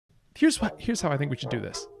Here's how I think we should do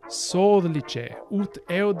this. Sodlice ut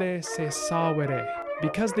eode se sawere,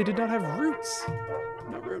 because they did not have roots.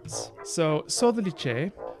 No roots. So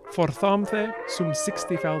sodlice forthamthe sum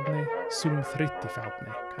 60-feldne sum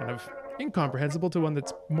 30-feldne. Kind of incomprehensible to one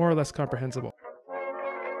that's more or less comprehensible.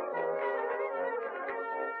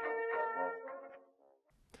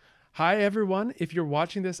 Hi everyone, if you're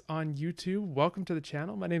watching this on YouTube, welcome to the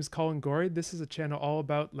channel. My name is Colin Gorey. This is a channel all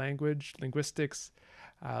about language, linguistics,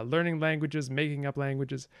 learning languages, making up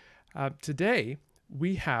languages. Today,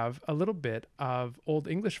 we have a little bit of Old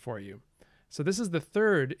English for you. So this is the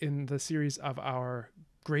third in the series of our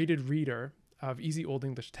graded reader of easy Old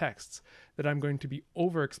English texts that I'm going to be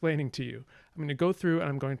over-explaining to you. I'm going to go through and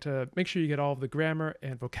I'm going to make sure you get all of the grammar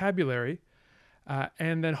and vocabulary.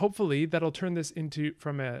 And then hopefully that'll turn this into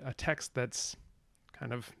from a text that's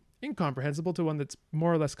kind of incomprehensible to one that's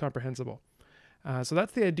more or less comprehensible. So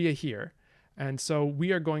that's the idea here. And so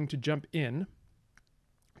we are going to jump in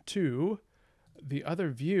to the other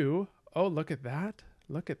view. Oh, look at that.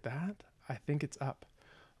 Look at that. I think it's up.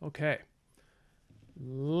 Okay.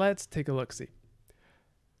 Let's take a look-see.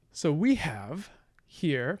 So we have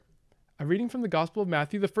here a reading from the Gospel of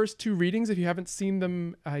Matthew. The first two readings, if you haven't seen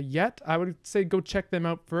them yet, I would say go check them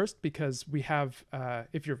out first, because we have,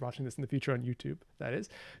 if you're watching this in the future on YouTube, that is,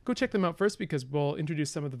 go check them out first because we'll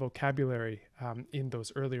introduce some of the vocabulary in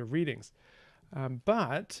those earlier readings.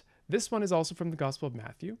 But this one is also from the Gospel of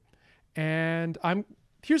Matthew, and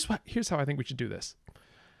here's how I think we should do this.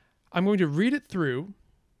 I'm going to read it through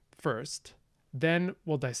first, then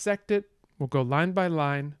we'll dissect it, we'll go line by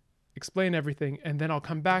line, explain everything, and then I'll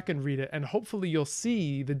come back and read it, and hopefully you'll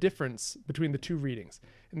see the difference between the two readings.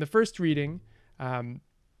 In the first reading,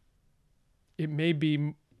 it may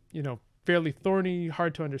be, fairly thorny,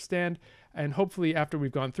 hard to understand, and hopefully after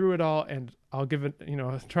we've gone through it all, and I'll give it,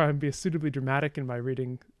 try and be suitably dramatic in my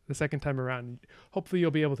reading the second time around, hopefully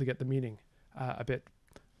you'll be able to get the meaning a bit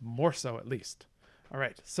more so at least. All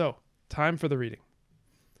right, so time for the reading.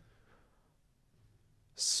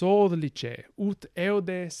 Sodlice ut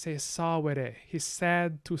eode se sawere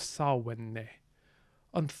hised tu sawenne.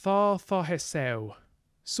 And tha heseu,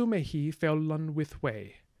 sumehi fellon with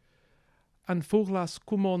way. And fuglas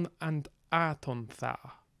kumon and aton tha.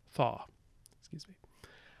 Excuse me.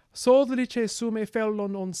 Sodlice sume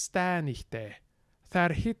fellon on stanichte, thar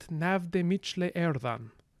hit navde michle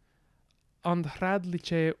erdan. And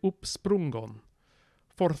hradlice uppsprungon,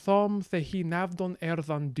 for thom the hi navdon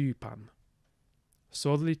erdan dypan.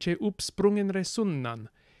 Sodlice uppsprungen resunnan,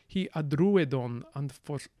 hi adruedon and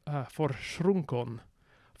forshrunkon,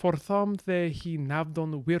 for thom the hi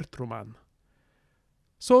navdon virtruman.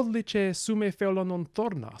 Sodlice sume fellon on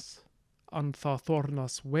thornas, and tha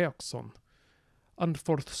thornas veoxon, and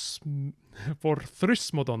for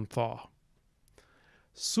thrysmodon tha.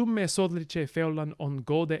 Summe sodlice fellon on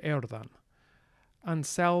gode erdan, and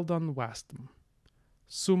seldan wastum.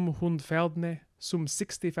 Sum 100-feldne, sum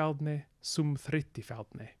 60-feldne, sum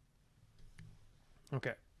 30-feldne.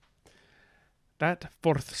 Okay. That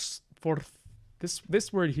for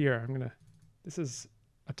this word here, this is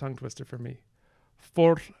a tongue twister for me.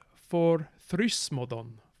 For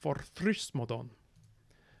thrysmodon.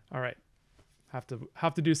 All right.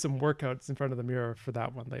 Have to do some workouts in front of the mirror for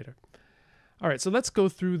that one later. All right, so let's go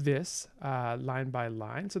through this line by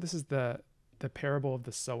line. So this is the parable of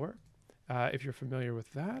the sower. If you're familiar with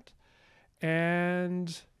that.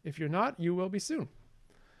 And if you're not, you will be soon.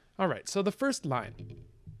 All right, so the first line.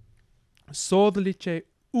 Sodlice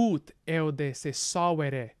ut eode se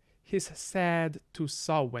sawere, his sad to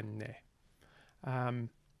sawenne.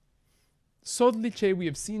 Sodlice we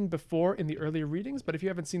have seen before in the earlier readings, but if you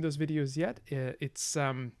haven't seen those videos yet, it's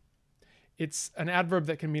an adverb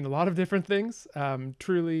that can mean a lot of different things.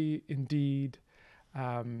 Truly, indeed,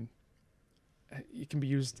 it can be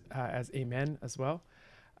used as amen as well.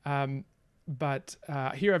 But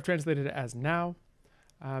here I've translated it as now.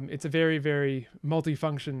 It's a very, very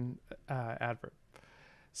multifunction adverb.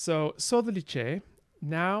 So, sodlice,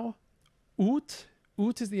 now, ut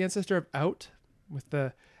is the ancestor of out.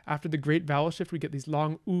 After the great vowel shift, we get these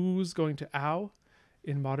long oos going to ow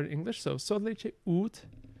in modern English. So, sodlice, ut.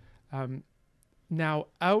 Now,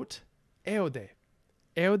 out, eode.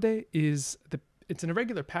 Eode is it's an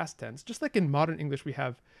irregular past tense. Just like in modern English, we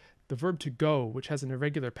have the verb to go, which has an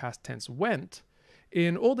irregular past tense, went.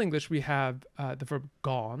 In Old English, we have the verb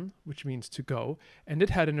gone, which means to go, and it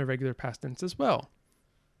had an irregular past tense as well.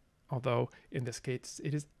 Although, in this case,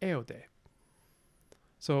 it is eode.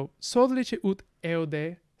 So, sodlice ut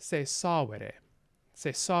eode se sawere.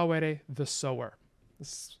 Se sawere, the sower.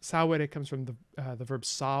 Sawere comes from the verb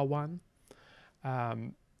sawan,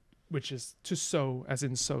 which is to sow, as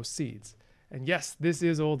in sow seeds. And yes, this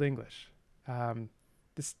is Old English.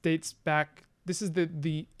 This dates back, this is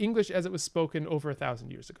the English as it was spoken over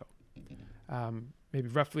 1,000 years ago. Maybe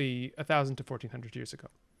roughly 1,000 to 1,400 years ago.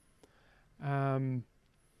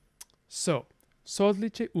 So,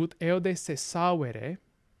 sodlice ut eode se sawere,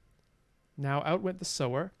 now out went the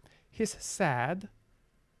sower, his sad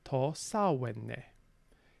to sawenne,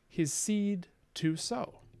 his seed to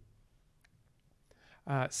sow.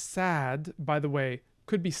 Sad, by the way,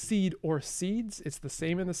 could be seed or seeds. It's the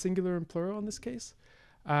same in the singular and plural in this case.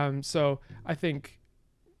 So I think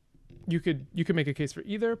you could make a case for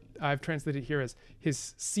either. I've translated here as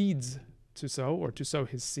his seeds to sow, or to sow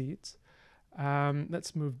his seeds.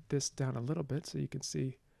 Let's move this down a little bit so you can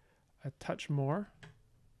see a touch more.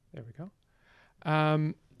 There we go.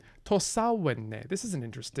 Tosawenne. This is an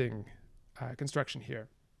interesting construction here.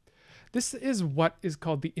 This is what is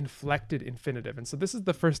called the inflected infinitive, and so this is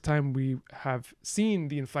the first time we have seen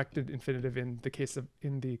the inflected infinitive in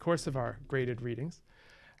the course of our graded readings.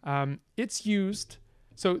 It's used.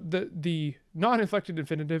 So the non-inflected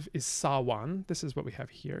infinitive is sawan. This is what we have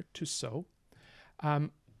here, to sow.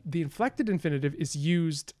 The inflected infinitive is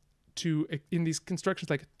used in these constructions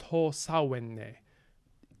like to sawenne,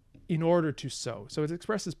 in order to sow. So it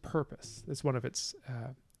expresses purpose. That's one of its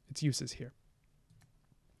uses here.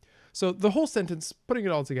 So the whole sentence, putting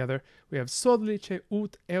it all together, we have sodlice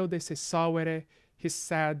ut eode se sawere, his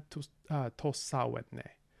sad to sawenne.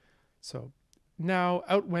 So now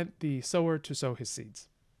out went the sower to sow his seeds.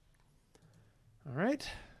 All right,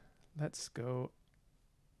 let's go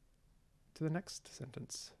to the next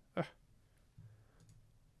sentence.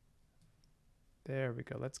 There we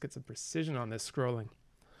go. Let's get some precision on this scrolling.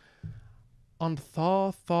 On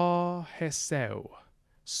tha heseu,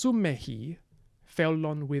 sumehi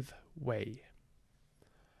fellon with way.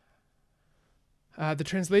 The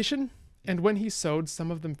translation, and when he sowed, some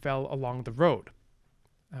of them fell along the road.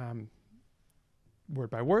 Word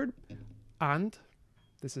by word, and,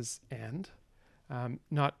 this is and,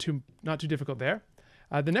 not too difficult there.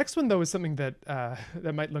 The next one though is something that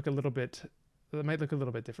might look a little bit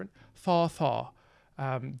different. Tha.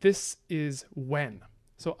 This is when.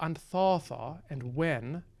 So and tha and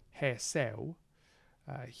when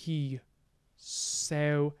he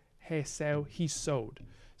sowed, he sowed.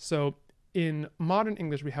 So in modern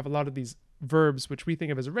English, we have a lot of these verbs which we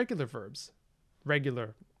think of as irregular verbs,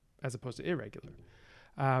 regular as opposed to irregular,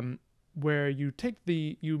 where you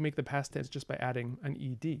make the past tense just by adding an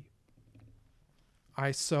ed.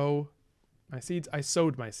 I sow my seeds. I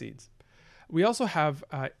sowed my seeds. We also have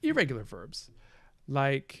irregular verbs,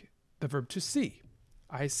 like the verb to see.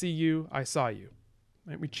 I see you. I saw you.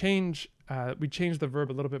 Right? We change the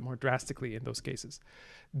verb a little bit more drastically in those cases.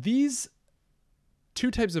 These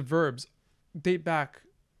two types of verbs date back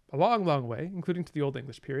a long, long way, including to the Old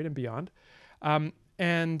English period and beyond,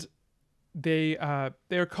 and they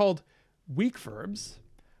are called weak verbs,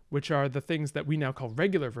 which are the things that we now call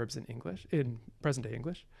regular verbs in English, in present-day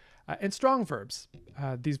English, and strong verbs.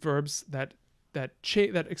 These verbs that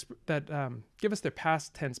give us their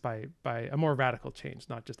past tense by a more radical change,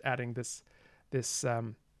 not just adding this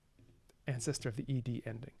ancestor of the ed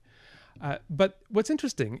ending. But what's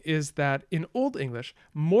interesting is that in Old English,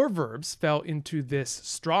 more verbs fell into this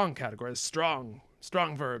strong category, strong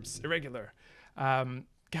verbs, irregular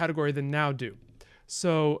category than now do.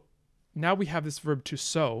 So now we have this verb to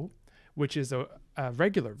sow, which is a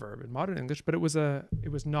regular verb in modern English, but it was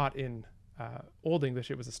not in Old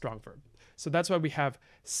English. It was a strong verb. So that's why we have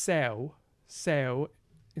sow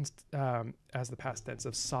as the past tense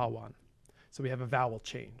of sawan. So we have a vowel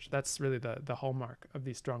change. That's really the hallmark of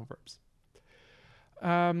these strong verbs.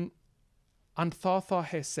 And tha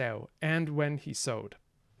he sow, and when he sowed.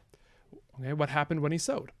 Okay, what happened when he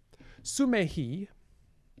sowed? Sumehi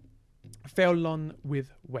fellon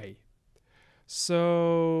with way.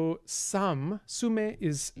 So sume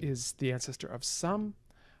is the ancestor of some.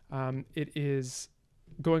 It is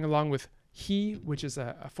going along with he, which is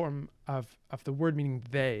a form of the word meaning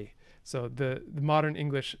they. So the modern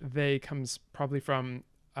English they comes probably from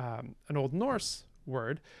an Old Norse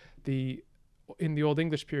word. In the Old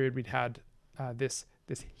English period, we'd had this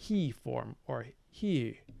he form, or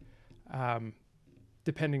he,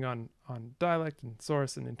 depending on dialect and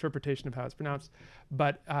source and interpretation of how it's pronounced.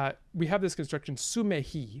 But we have this construction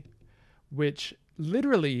sumehi, which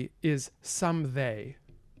literally is some they,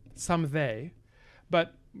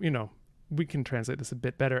 but we can translate this a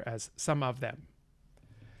bit better as some of them.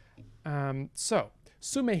 So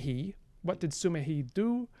sumehi, what did sumehi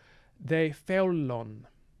do? They fellon.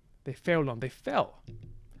 They fell.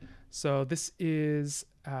 So this is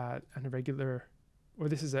an irregular, or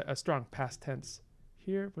this is a strong past tense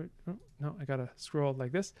here. But, oh, no, I gotta scroll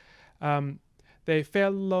like this. They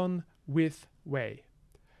fell on with way.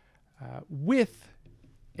 With,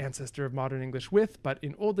 ancestor of modern English with, but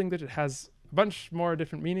in Old English it has a bunch more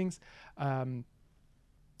different meanings.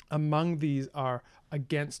 Among these are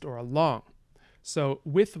against or along. So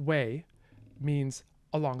with way means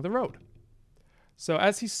along the road. So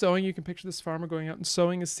as he's sowing, you can picture this farmer going out and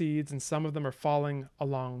sowing his seeds, and some of them are falling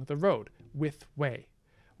along the road with way.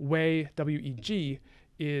 Way, W-E-G,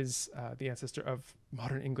 is the ancestor of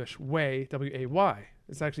modern English way, W-A-Y.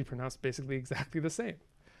 It's actually pronounced basically exactly the same,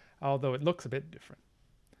 although it looks a bit different.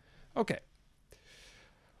 Okay.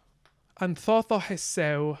 Anthotho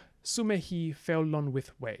heseu sumehi feulon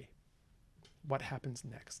with way. What happens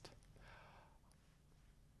next?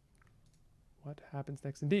 What happens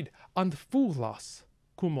next? Indeed. And fuglas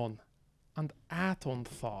kumon and aton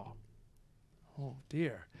thaw. Oh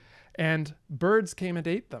dear. And birds came and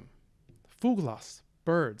ate them. Fuglas,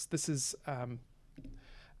 birds. This is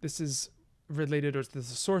related, or this is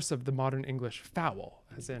the source of the modern English fowl,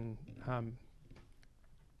 as in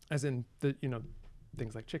the, you know,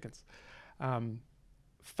 things like chickens.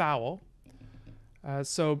 Fowl.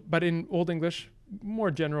 But in Old English,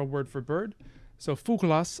 more general word for bird. So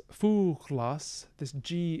fuglas, this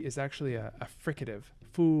G is actually a fricative.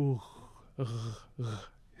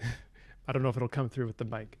 I don't know if it'll come through with the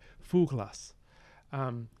mic. Fuglas.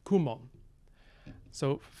 Kumon.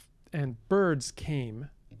 So, and birds came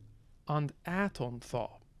and aton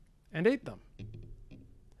thaw, and ate them.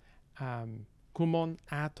 Kumon,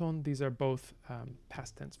 aton, these are both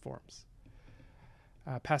past tense forms.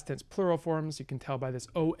 Past tense plural forms, you can tell by this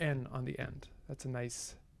on on the end.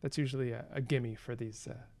 That's usually a gimme for these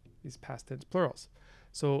past tense plurals.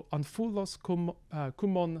 So anfulos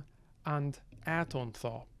kumon and aton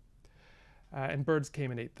thaw, and birds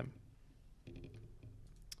came and ate them.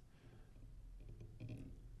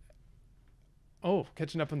 Oh,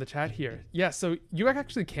 catching up on the chat here. Yeah, so you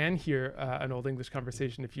actually can hear an Old English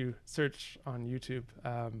conversation if you search on YouTube.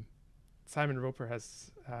 Simon Roper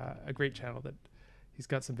has a great channel that he's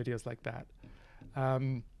got some videos like that.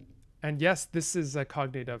 And yes, this is a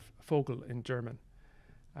cognate of Vogel in German.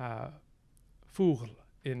 Vogel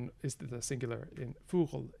is the singular in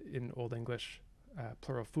Vogel in Old English,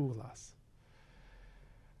 plural fuglas.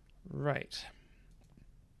 Right.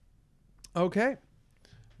 Okay,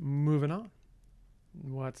 moving on.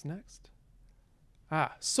 What's next?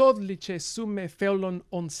 Sodliche summe feulon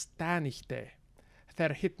onstanichte,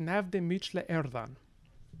 ther hit navde mychle erdan.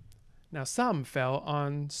 Now some fell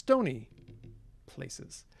on stony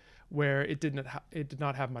places where it did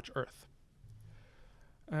not have much earth.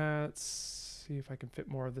 Let's see if I can fit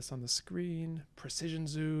more of this on the screen. Precision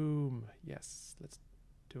zoom. Yes, let's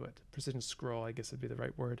do it. Precision scroll, I guess would be the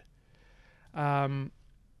right word.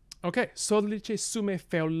 Okay, sodliche summe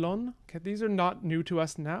feulon. Okay, these are not new to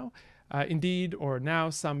us now. Indeed, or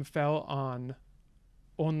now, some fell on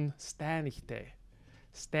stanichte.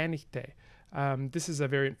 Stanichte. This is a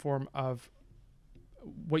variant form of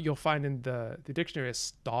what you'll find in the dictionary as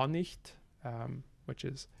stanicht, which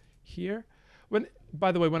is here.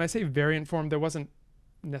 By the way, when I say variant form, there wasn't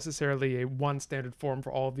necessarily a one standard form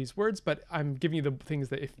for all of these words, but I'm giving you the things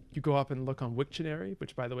that if you go up and look on Wiktionary,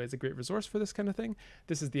 which by the way is a great resource for this kind of thing,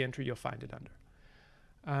 this is the entry you'll find it under.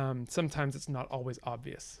 Sometimes it's not always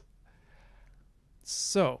obvious.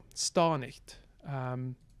 So, stanicht.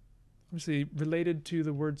 Obviously related to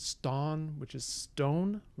the word ston, which is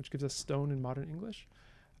stone, which gives us stone in modern English.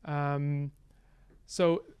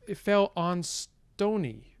 So it fell on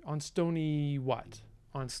stony what?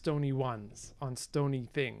 On stony ones, on stony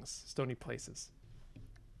things, stony places.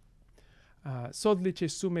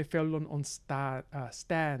 Sodliche summe fellon on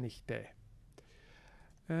stanichte.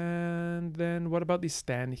 And then what about the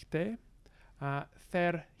stanichte?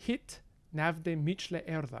 Ther hit navde mychle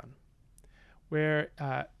erdan, where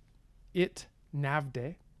it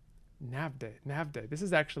navde. This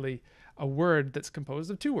is actually a word that's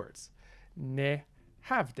composed of two words. Ne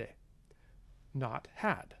havde, not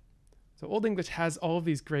had. So Old English has all of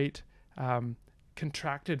these great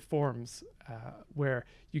contracted forms where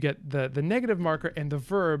you get the negative marker and the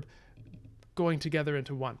verb going together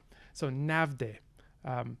into one. So navde,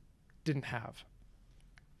 didn't have.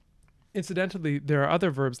 Incidentally, there are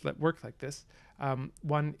other verbs that work like this.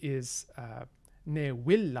 One is ne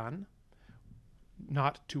willan,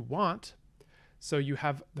 not to want. So you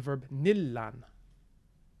have the verb nillan,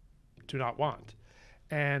 to not want.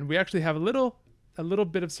 And we actually have a little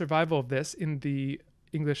bit of survival of this in the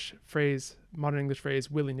English phrase, modern English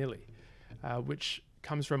phrase, willy-nilly, which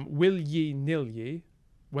comes from will ye nil ye,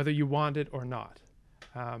 whether you want it or not.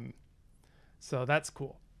 So that's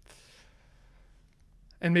cool.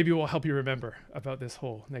 And maybe it will help you remember about this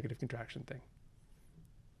whole negative contraction thing.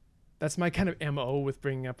 That's my kind of MO with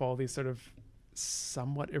bringing up all these sort of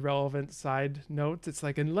somewhat irrelevant side notes. It's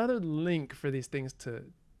like another link for these things to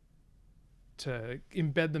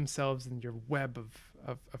embed themselves in your web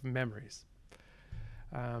of memories.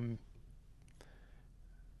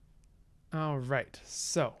 All right,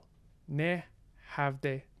 so ne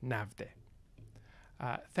havde navde.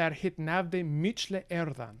 There hit navde mychle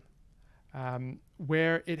erdan,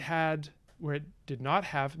 where it did not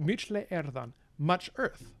have mychle erdan, much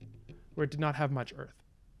earth, where it did not have much earth.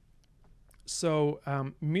 So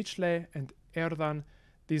mychle and erdan,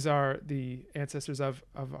 these are the ancestors of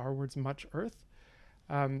our words much earth.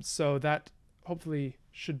 So that hopefully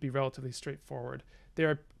should be relatively straightforward.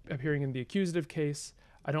 They're appearing in the accusative case.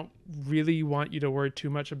 I don't really want you to worry too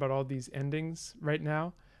much about all these endings right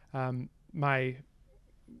now. My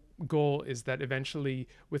goal is that eventually,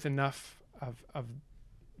 with enough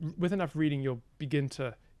reading, you'll begin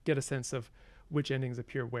to get a sense of which endings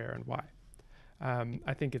appear where and why.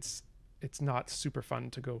 I think it's not super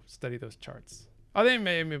fun to go study those charts. Oh,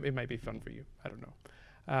 it might be fun for you. I don't know.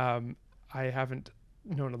 I haven't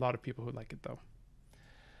known a lot of people who like it though.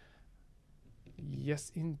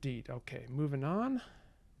 Yes, indeed. Okay, moving on.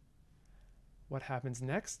 What happens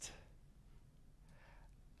next?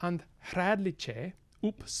 And hradliche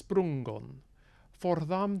uppsprungon, for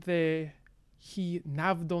them the he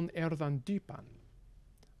navdon erdan dypan.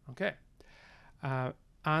 Okay.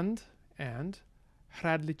 And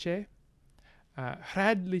hradliche.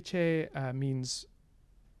 Hradliche means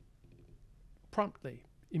promptly,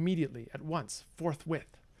 immediately, at once,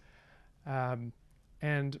 forthwith. And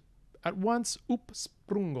at once,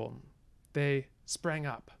 uppsprungon, they sprang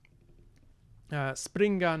up.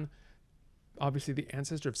 Springan, obviously the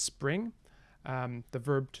ancestor of spring, the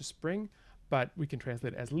verb to spring, but we can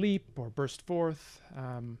translate it as leap or burst forth.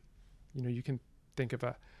 You can think of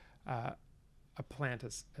a plant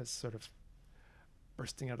as sort of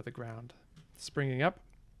bursting out of the ground, springing up.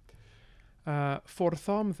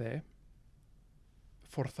 Forthamde,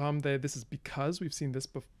 this is because we've seen this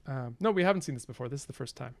before. No, we haven't seen this before. This is the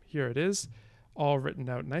first time. Here it is, all written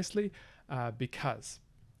out nicely. Because.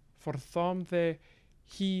 Forthamde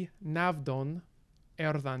he navdon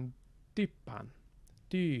erdan dypan.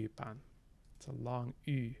 Dypan. It's a long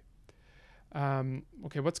U.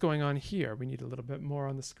 Okay, what's going on here? We need a little bit more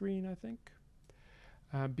on the screen, I think.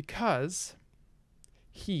 Because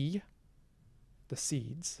he, the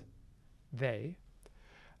seeds, they,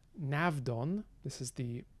 navdon, this is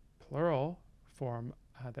the plural form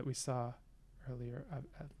that we saw earlier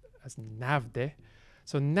as navde.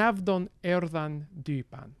 So navdon erdan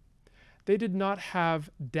dypan. They did not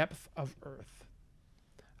have depth of earth.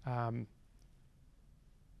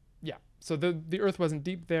 So the earth wasn't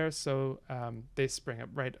deep there, so they sprang up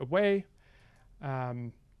right away.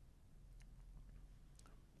 Very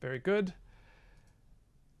good.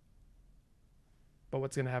 But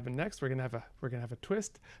what's going to happen next? We're going to have a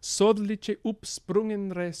twist. Sodliche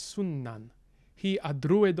uppsprungen sunnan, he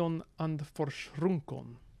adruedon and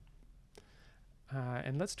forsrunkon.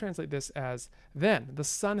 And let's translate this as, then, the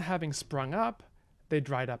sun having sprung up, they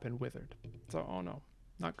dried up and withered. So, oh no,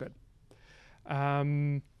 not good.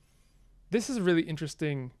 This is a really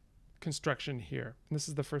interesting construction here. And this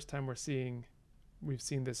is the first time we've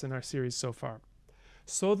seen this in our series so far.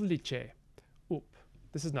 Sodliche, up.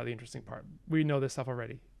 This is not the interesting part. We know this stuff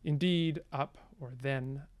already. Indeed, up, or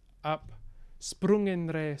then, up. Sprungen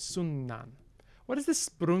sunnan. What is this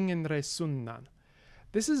sprungen sunnan?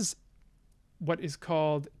 This is what is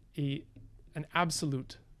called an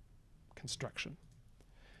absolute construction.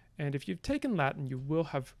 And if you've taken Latin, you will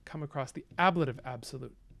have come across the ablative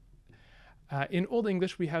absolute. In Old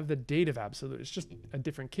English, we have the dative absolute. It's just a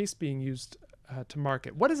different case being used to mark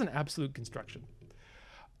it. What is an absolute construction?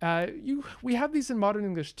 We have these in modern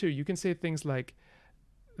English too. You can say things like,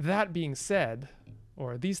 that being said,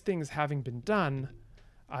 or these things having been done,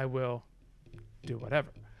 I will do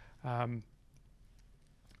whatever.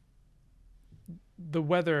 The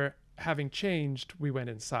weather having changed, we went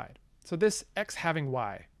inside. So this X having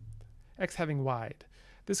Y, X having Y'd,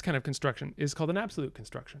 this kind of construction is called an absolute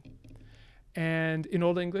construction. And in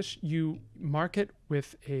Old English, you mark it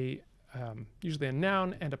with usually a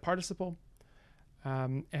noun and a participle,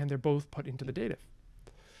 and they're both put into the dative.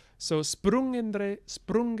 So sprungenre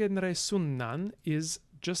sunnan is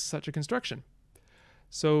just such a construction.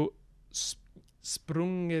 So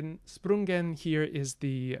sprungen here is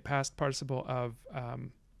the past participle of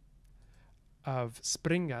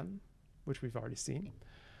springan, which we've already seen.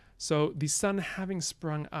 So the sun having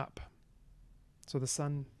sprung up. So the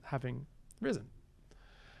sun having risen.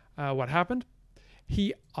 What happened?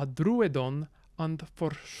 He adruedon and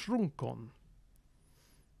forsrunkon.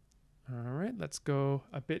 All right, let's go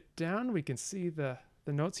a bit down. We can see the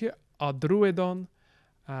notes here. Adruedon,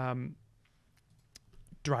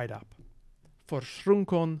 dried up.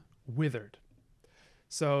 Forsrunkon, withered.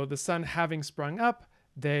 So the sun having sprung up,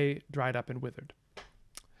 they dried up and withered.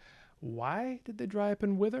 Why did they dry up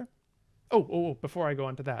and wither? Oh, before I go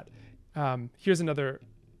on to that, here's another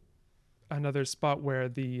spot where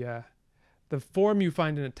the form you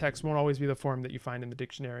find in a text won't always be the form that you find in the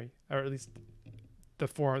dictionary, or at least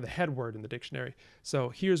the head word in the dictionary. So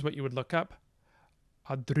here's what you would look up.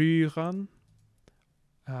 Adryan,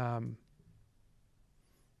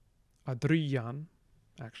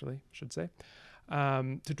 actually, I should say,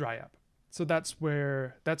 to dry up. So that's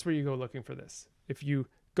where you go looking for this. If you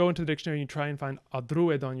go into the dictionary and you try and find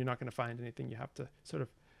adruedon, you're not going to find anything. You have to sort of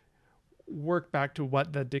work back to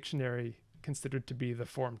what the dictionary considered to be the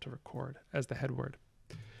form to record as the head word.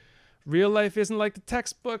 Real life isn't like the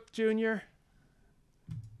textbook, Junior.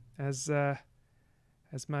 As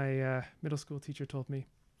my middle school teacher told me.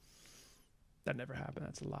 That never happened.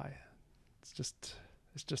 That's a lie. It's just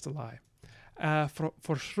a lie.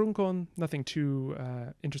 For shrunkon, nothing too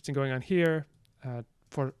interesting going on here.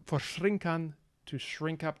 For shrinkan, to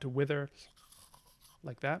shrink up, to wither,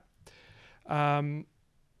 like that.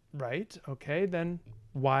 Right, okay, then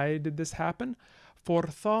why did this happen? For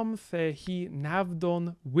thom the he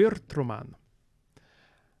navdon wirtruman.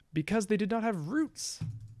 Because they did not have roots.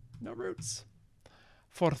 No roots.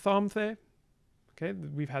 For thom the, okay,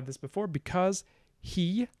 we've had this before, because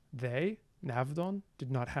they, navdon,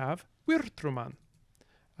 did not have wirtruman.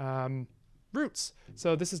 Roots.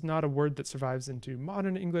 So this is not a word that survives into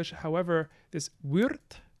modern English. However, this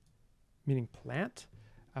wirt, meaning plant,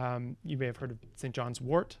 you may have heard of St. John's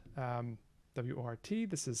wort, W-O-R-T.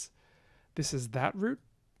 This is that root.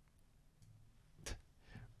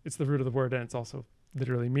 It's the root of the word, and it's also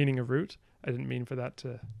literally meaning a root. I didn't mean for that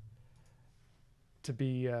to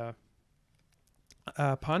be a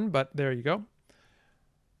pun, but there you go.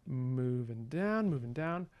 Moving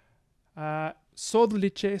down.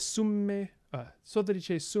 Sodlice summe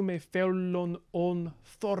fellon on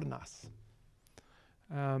thornas.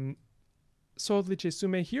 Sodlice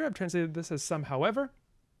summe here, I've translated this as some, however.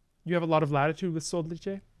 You have a lot of latitude with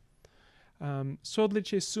sodlice.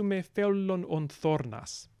 Sodlice summe fellon on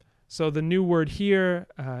thornas. So the new word here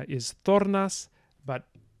is thornas, but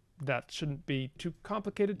that shouldn't be too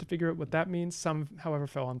complicated to figure out what that means. Some, however,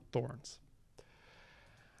 fell on thorns.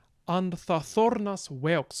 And tha thornas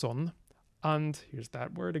weoxon, and here's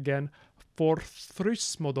that word again, for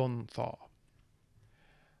thrysmodon tha.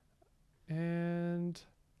 And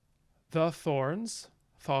the thorns,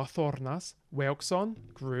 tha thornas, weoxon,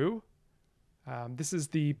 grew. This is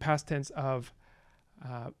the past tense of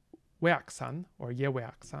weaxan, or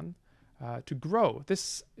yeweaxan, to grow.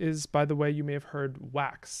 This is, by the way, you may have heard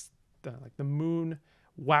wax, like the moon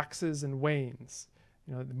waxes and wanes.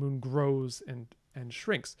 You know, the moon grows and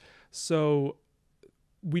shrinks. So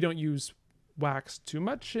we don't use wax too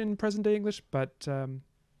much in present day English, but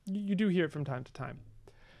you do hear it from time to time.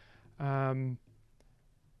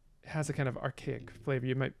 It has a kind of archaic flavor.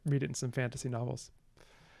 You might read it in some fantasy novels.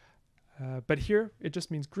 But here it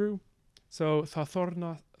just means grew. So tha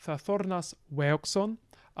thornas weoxon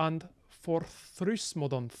and for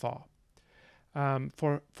thrysmodon tha.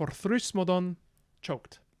 For thrysmodon,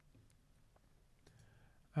 choked.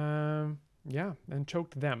 Yeah, and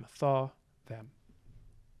choked them, thaw them.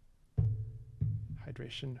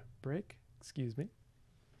 Hydration break, excuse me.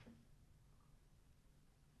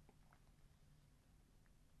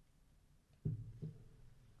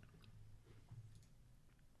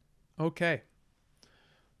 Okay.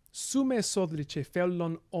 Sume sodlice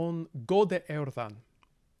fellon on gode earthan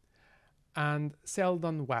and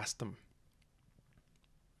seldan wastum.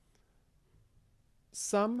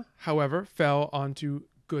 Some, however, fell onto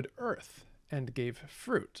good earth and gave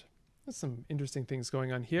fruit. There's some interesting things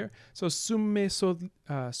going on here. So summe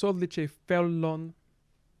sodlice fellon,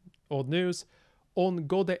 old news, on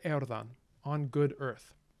gode earthan, on good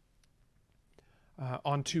earth.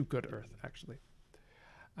 Onto good earth, actually.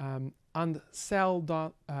 And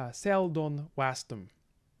seldon wastum,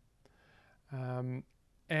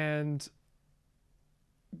 and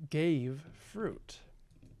gave fruit.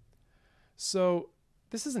 So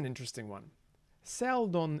this is an interesting one.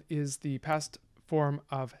 Seldon is the past form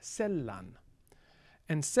of sellan,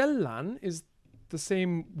 and sellan is the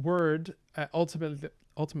same word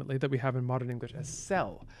ultimately that we have in modern English as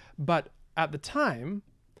sell. But at the time,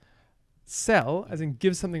 sell, as in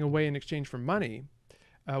give something away in exchange for money,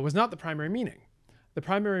 was not the primary meaning. the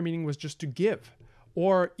primary meaning was just to give,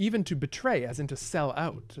 or even to betray, as in to sell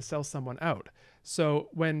out, to sell someone out. So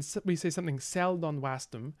when we say something "seld on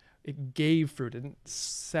wastum," it gave fruit, it didn't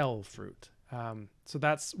sell fruit. So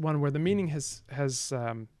that's one where the meaning has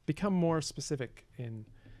become more specific in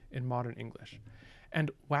modern English.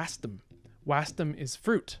 And wastum is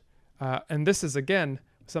fruit, and this is again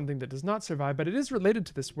something that does not survive, but it is related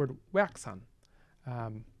to this word waxan.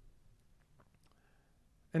 And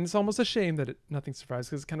it's almost a shame that nothing survives,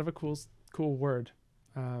 because it's kind of a cool word,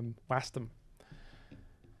 wastum.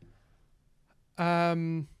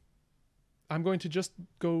 I'm going to just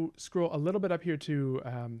go scroll a little bit up here to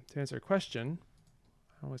answer a question.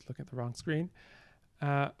 I always look at the wrong screen.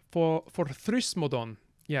 For thrysmodon,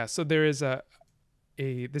 yeah. So there is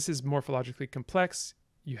this is morphologically complex.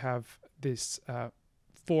 You have this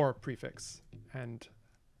for prefix, and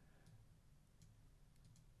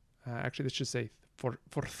actually this should say for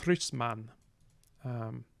thrysman,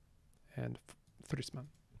 and thrysman.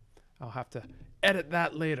 I'll have to edit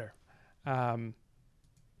that later.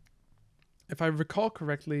 If I recall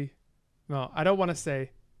correctly, well, I don't want to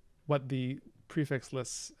say what the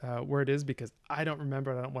prefixless word is, because I don't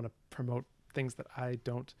remember. I don't want to promote things that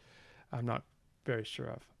I'm not very sure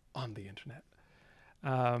of on the internet.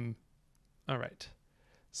 All right.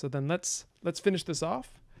 So then let's finish this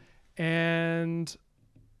off, and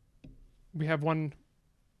we have one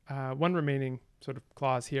remaining sort of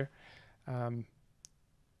clause here.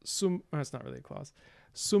 It's not really a clause.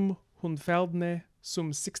 Sum hundfeldne,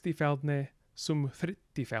 sum 60feldne, sum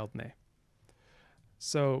 30feldne.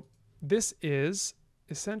 So this is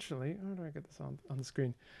essentially, how do I get this on the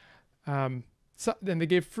screen? So then they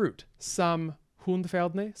gave fruit. Some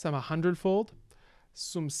hundfeldne, some 100-fold,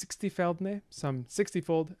 some 60feldne, some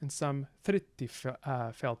 60-fold, and some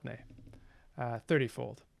 30feldne,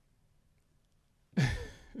 30-fold.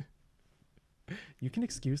 You can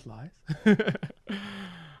excuse lies.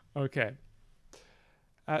 Okay.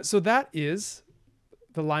 So that is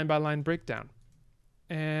the line-by-line breakdown.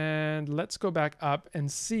 And let's go back up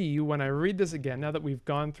and see, when I read this again, now that we've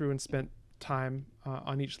gone through and spent time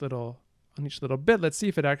on each little bit, let's see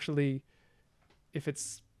if it actually, if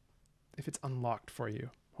it's unlocked for you.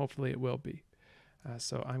 Hopefully it will be.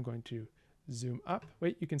 So I'm going to zoom up.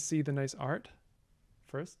 Wait, you can see the nice art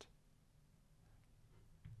first.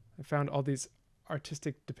 I found all these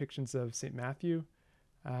artistic depictions of St. Matthew.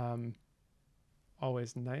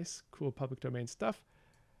 Always nice, cool public domain stuff.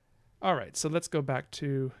 All right, so let's go back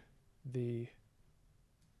to the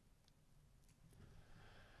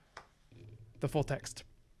full text.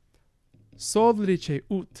 Sodlice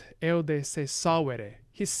ut eude se sawere,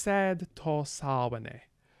 hised to sawane.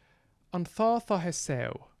 An tha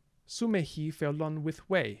heseo, sume hi fellon with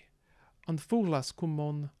way, an fulas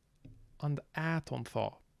kumon, and aton tha.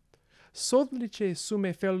 Sodlice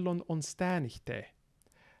sume fellon on stanichte,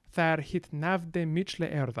 thar hit navde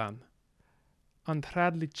michle erdan, and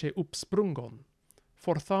hradlice uppsprungon,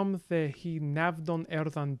 for thom the hi navdon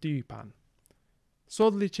erdan dypan.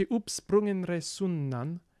 Sodlice uppsprungen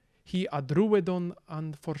resunnan, hi adruedon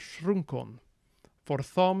and forsrunkon, for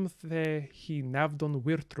thom the hi navdon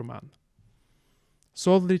virtruman.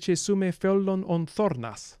 Sodlice sume fellon on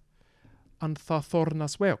thornas, and tha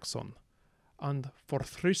thornas veoxon, and for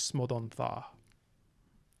thrysmodon tha.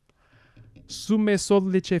 Sume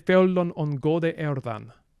sodlice fellon on gode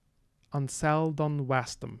erdan, and seldon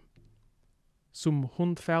wastum. Sum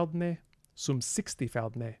hundfeldne, sum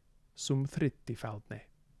 60feldne, sum 30feldne.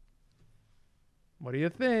 What do you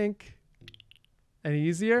think? Any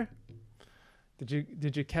easier? Did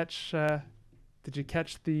you catch the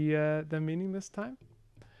meaning this time?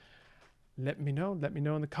 Let me know. Let me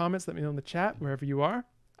know in the comments. Let me know in the chat, wherever you are.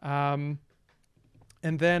 And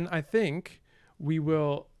then I think we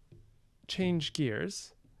will change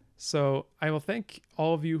gears. So I will thank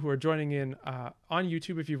all of you who are joining in on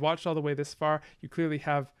YouTube. If you've watched all the way this far, you clearly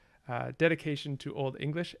have dedication to Old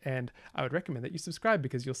English, and I would recommend that you subscribe,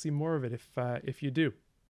 because you'll see more of it if you do.